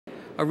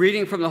A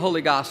reading from the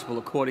Holy Gospel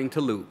according to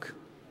Luke.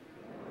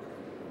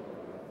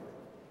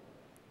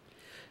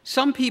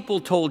 Some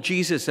people told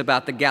Jesus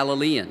about the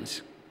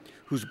Galileans,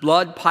 whose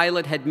blood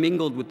Pilate had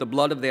mingled with the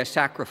blood of their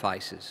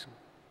sacrifices.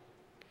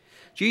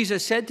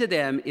 Jesus said to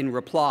them in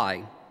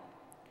reply,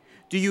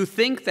 "Do you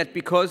think that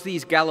because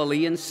these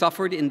Galileans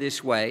suffered in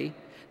this way,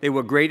 they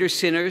were greater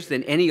sinners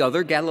than any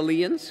other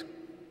Galileans?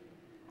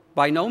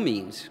 By no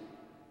means.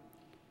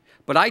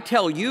 But I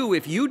tell you,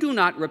 if you do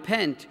not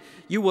repent,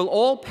 you will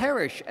all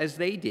perish as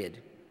they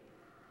did.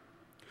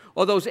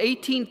 Or those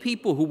 18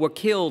 people who were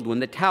killed when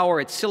the tower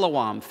at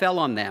Siloam fell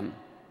on them,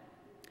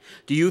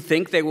 do you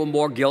think they were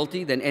more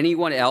guilty than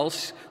anyone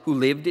else who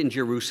lived in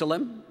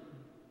Jerusalem?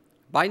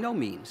 By no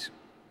means.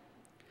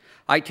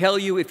 I tell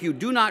you, if you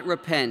do not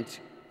repent,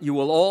 you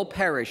will all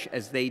perish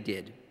as they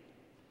did."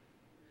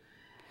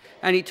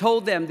 And he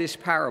told them this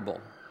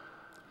parable.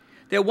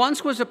 There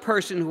once was a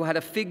person who had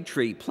a fig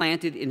tree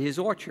planted in his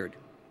orchard.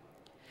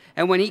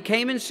 And when he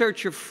came in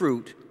search of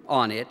fruit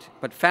on it,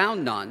 but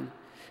found none,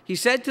 he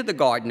said to the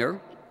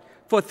gardener,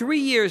 "For 3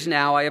 years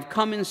now I have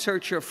come in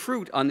search of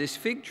fruit on this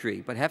fig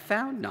tree, but have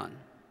found none.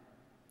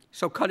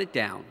 So cut it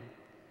down.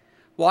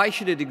 Why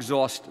should it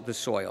exhaust the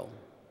soil?"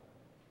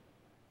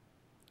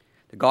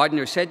 The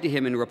gardener said to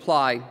him in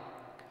reply,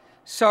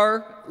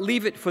 "Sir,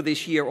 leave it for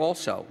this year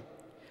also,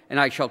 and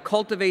I shall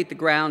cultivate the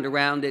ground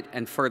around it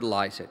and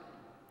fertilize it.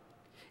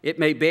 It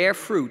may bear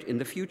fruit in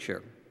the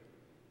future.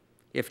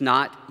 If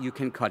not, you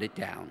can cut it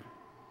down."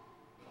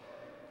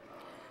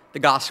 The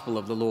Gospel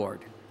of the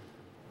Lord.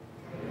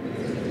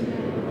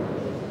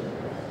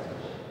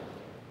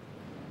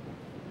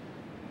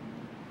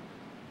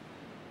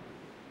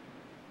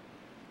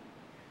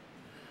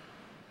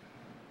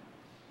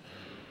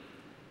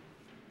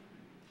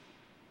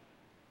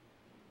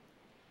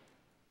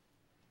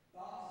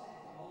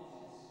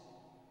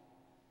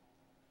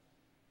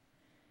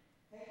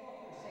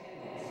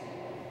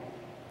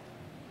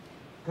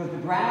 Because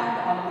the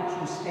ground on which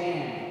you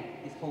stand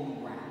is holy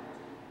ground.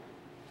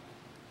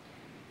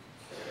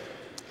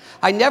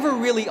 I never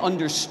really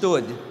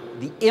understood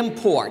the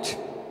import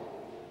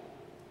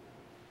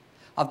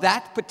of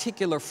that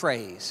particular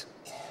phrase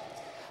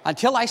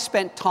until I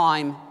spent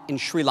time in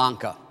Sri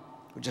Lanka,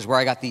 which is where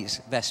I got these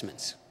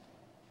vestments.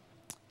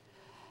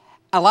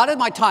 A lot of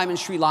my time in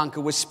Sri Lanka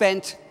was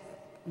spent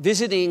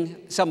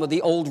visiting some of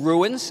the old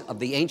ruins of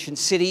the ancient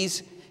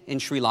cities in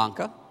Sri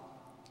Lanka.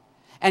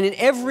 And in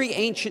every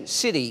ancient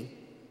city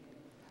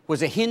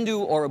was a Hindu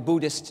or a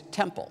Buddhist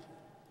temple.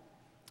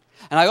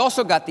 And I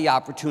also got the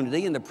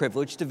opportunity and the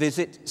privilege to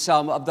visit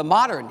some of the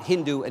modern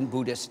Hindu and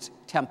Buddhist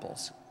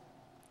temples.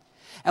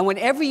 And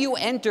whenever you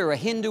enter a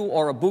Hindu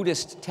or a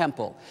Buddhist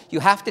temple,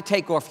 you have to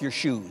take off your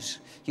shoes.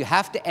 You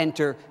have to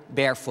enter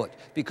barefoot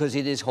because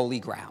it is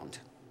holy ground.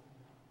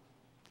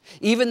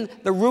 Even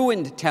the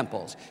ruined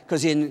temples,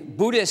 because in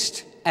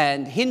Buddhist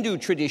and Hindu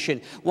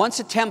tradition, once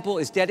a temple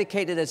is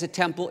dedicated as a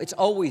temple, it's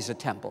always a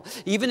temple.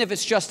 Even if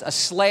it's just a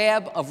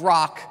slab of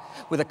rock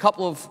with a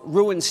couple of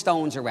ruined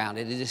stones around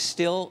it, it is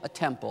still a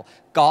temple.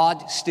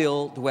 God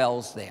still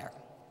dwells there.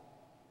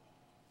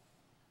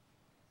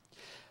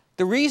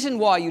 The reason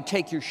why you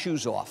take your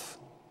shoes off,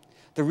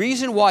 the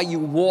reason why you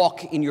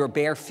walk in your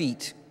bare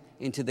feet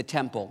into the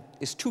temple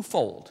is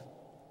twofold.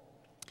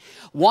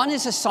 One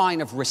is a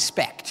sign of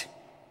respect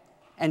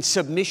and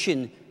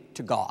submission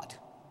to God.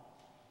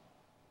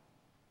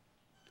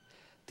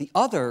 The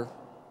other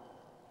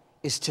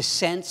is to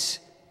sense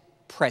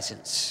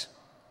presence.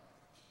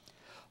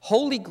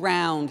 Holy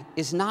ground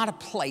is not a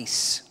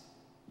place.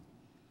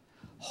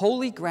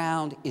 Holy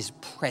ground is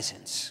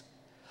presence.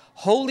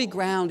 Holy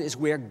ground is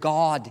where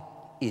God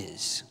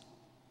is.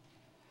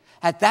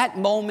 At that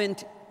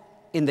moment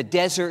in the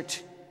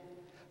desert,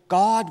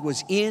 God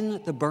was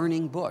in the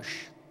burning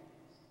bush.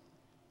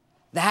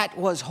 That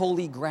was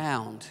holy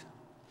ground.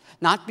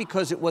 Not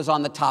because it was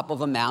on the top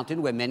of a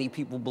mountain where many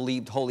people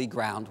believed holy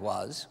ground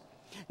was,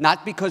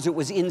 not because it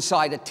was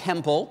inside a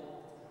temple,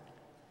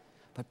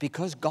 but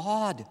because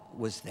God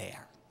was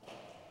there.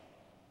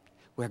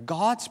 Where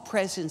God's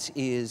presence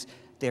is,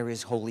 there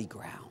is holy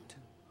ground.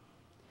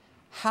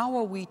 How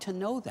are we to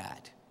know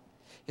that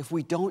if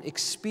we don't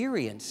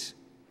experience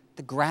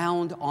the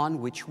ground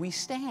on which we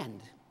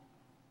stand?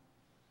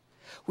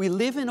 We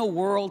live in a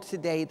world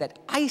today that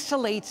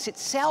isolates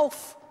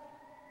itself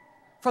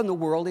from the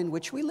world in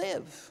which we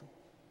live.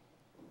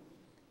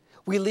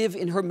 We live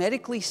in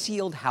hermetically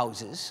sealed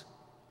houses.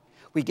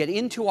 We get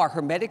into our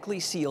hermetically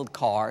sealed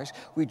cars.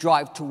 We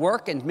drive to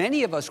work, and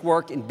many of us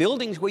work in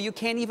buildings where you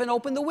can't even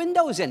open the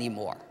windows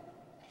anymore.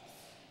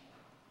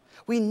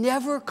 We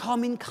never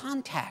come in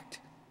contact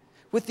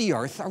with the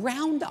earth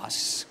around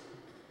us.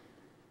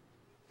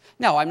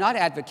 Now, I'm not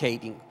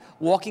advocating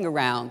walking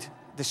around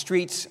the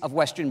streets of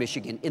Western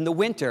Michigan in the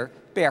winter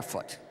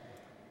barefoot.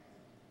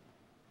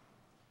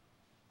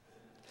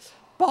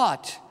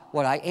 But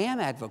what I am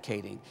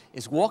advocating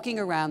is walking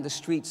around the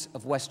streets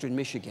of Western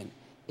Michigan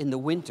in the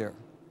winter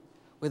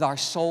with our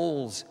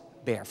souls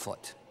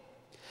barefoot.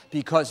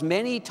 Because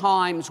many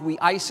times we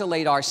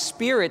isolate our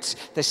spirits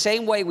the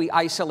same way we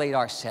isolate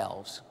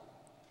ourselves.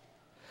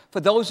 For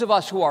those of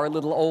us who are a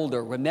little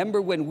older,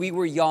 remember when we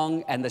were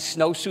young and the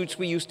snowsuits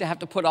we used to have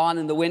to put on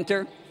in the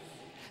winter?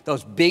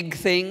 Those big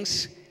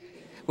things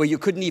where you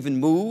couldn't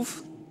even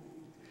move?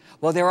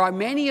 Well, there are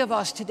many of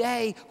us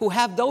today who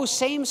have those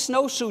same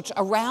snowsuits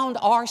around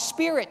our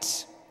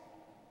spirits.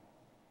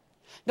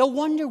 No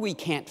wonder we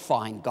can't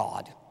find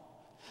God.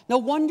 No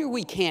wonder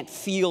we can't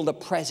feel the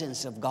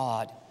presence of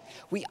God.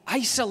 We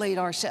isolate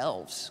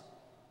ourselves.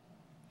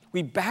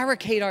 We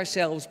barricade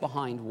ourselves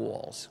behind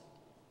walls.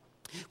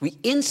 We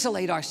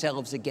insulate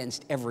ourselves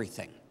against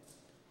everything.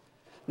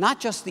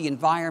 Not just the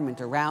environment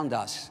around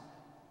us,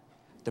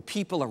 the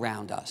people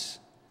around us,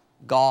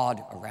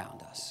 God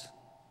around us.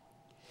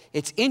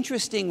 It's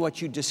interesting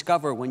what you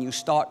discover when you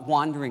start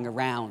wandering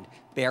around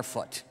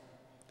barefoot.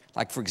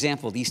 Like, for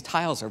example, these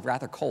tiles are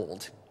rather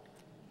cold.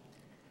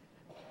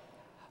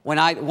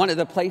 One of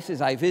the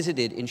places I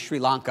visited in Sri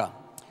Lanka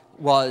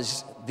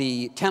was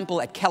the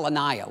temple at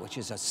Kelaniya, which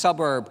is a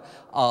suburb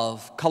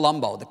of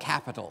Colombo, the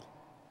capital.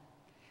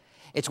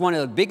 It's one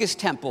of the biggest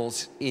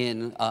temples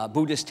in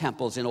Buddhist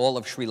temples in all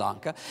of Sri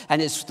Lanka,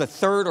 and it's the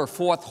third or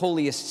fourth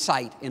holiest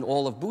site in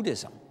all of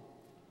Buddhism.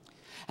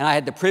 And I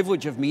had the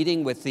privilege of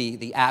meeting with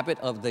the abbot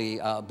of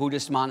the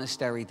Buddhist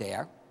monastery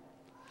there.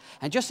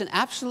 And just an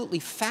absolutely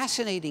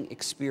fascinating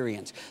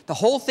experience. The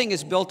whole thing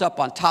is built up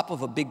on top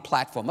of a big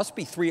platform, must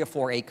be 3 or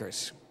 4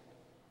 acres,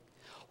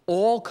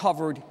 all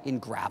covered in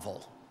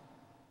gravel.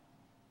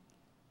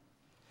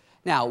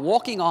 Now,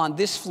 walking on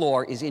this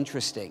floor is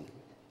interesting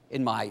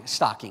in my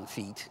stocking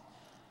feet.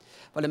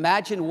 But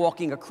imagine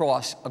walking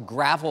across a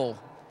gravel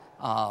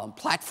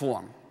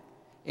platform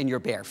in your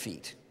bare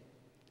feet.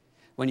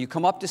 When you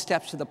come up the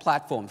steps to the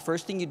platform,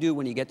 first thing you do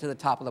when you get to the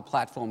top of the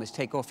platform is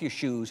take off your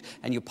shoes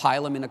and you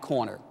pile them in a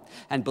corner.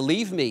 And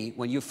believe me,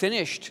 when you're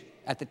finished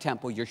at the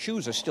temple, your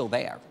shoes are still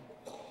there.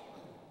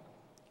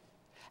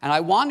 And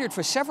I wandered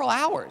for several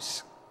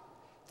hours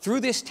through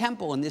this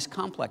temple and this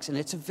complex, and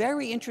it's a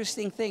very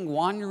interesting thing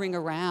wandering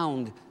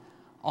around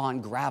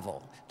on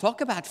gravel.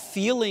 Talk about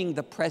feeling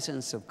the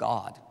presence of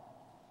God.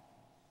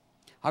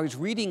 I was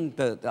reading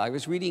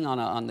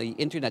on the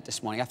internet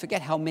this morning. I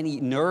forget how many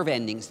nerve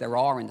endings there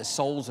are in the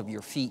soles of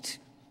your feet.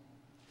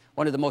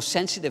 One of the most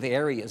sensitive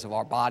areas of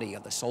our body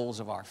are the soles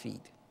of our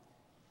feet.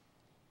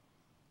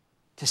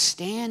 To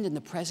stand in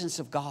the presence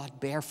of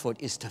God barefoot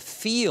is to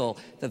feel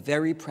the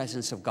very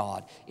presence of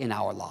God in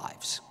our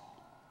lives.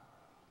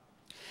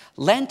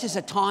 Lent is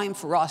a time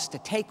for us to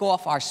take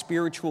off our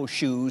spiritual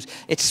shoes.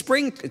 It's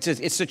spring.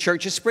 It's the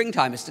church's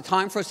springtime. It's the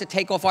time for us to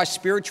take off our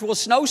spiritual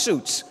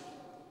snowsuits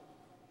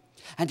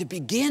and to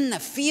begin to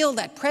feel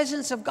that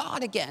presence of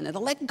God again and to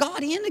let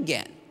God in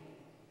again.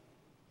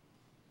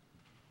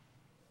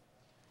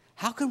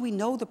 How can we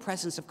know the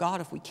presence of God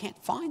if we can't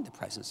find the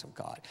presence of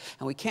God?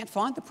 And we can't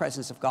find the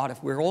presence of God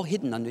if we're all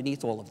hidden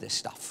underneath all of this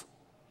stuff.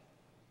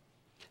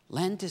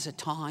 Lent is a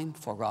time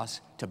for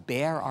us to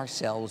bare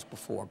ourselves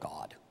before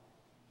God.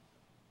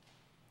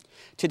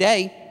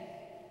 Today,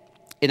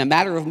 in a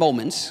matter of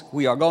moments,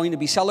 we are going to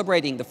be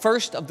celebrating the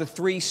first of the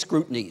 3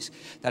 scrutinies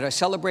that are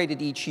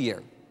celebrated each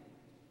year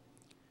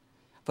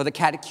for the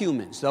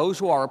catechumens, those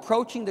who are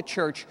approaching the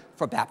church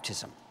for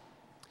baptism.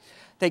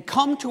 They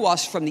come to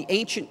us from the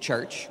ancient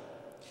church,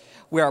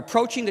 where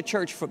approaching the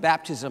church for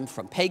baptism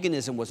from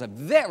paganism was a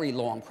very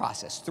long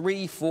process,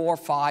 3, 4,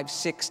 5,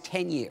 6,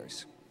 10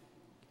 years.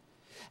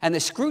 And the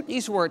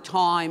scrutinies were a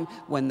time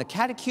when the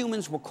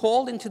catechumens were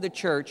called into the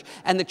church,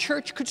 and the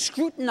church could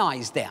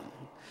scrutinize them.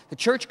 The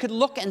church could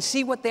look and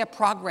see what their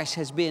progress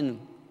has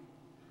been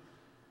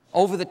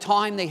over the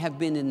time they have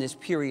been in this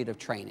period of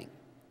training.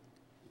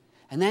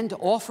 And then to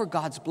offer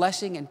God's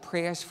blessing and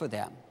prayers for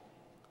them,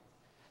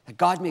 that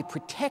God may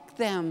protect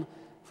them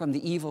from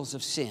the evils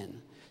of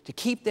sin, to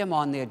keep them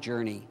on their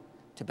journey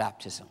to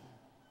baptism.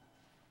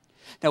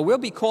 Now, we'll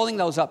be calling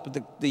those up,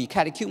 the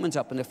catechumens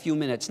up in a few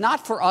minutes,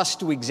 not for us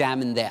to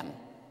examine them,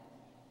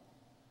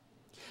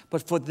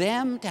 but for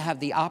them to have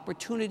the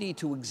opportunity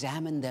to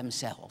examine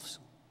themselves.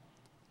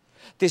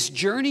 This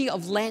journey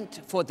of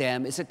Lent for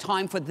them is a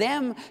time for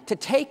them to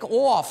take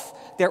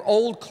off their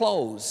old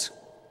clothes,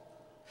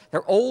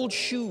 their old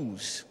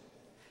shoes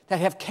that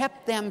have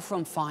kept them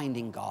from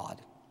finding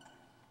God,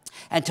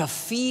 and to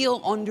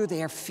feel under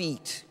their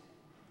feet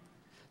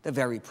the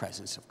very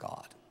presence of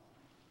God.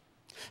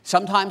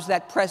 Sometimes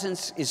that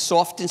presence is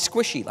soft and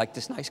squishy, like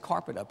this nice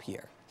carpet up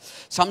here.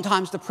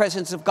 Sometimes the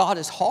presence of God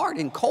is hard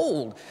and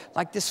cold,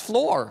 like this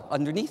floor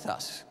underneath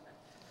us.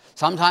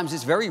 Sometimes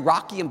it's very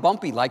rocky and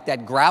bumpy, like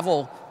that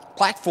gravel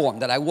platform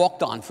that I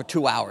walked on for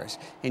 2 hours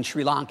in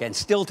Sri Lanka, and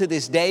still to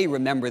this day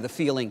remember the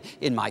feeling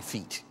in my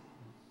feet.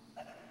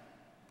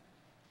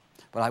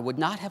 But I would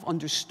not have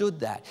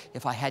understood that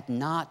if I had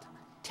not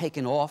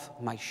taken off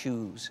my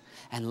shoes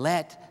and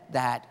let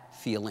that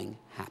feeling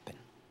happen.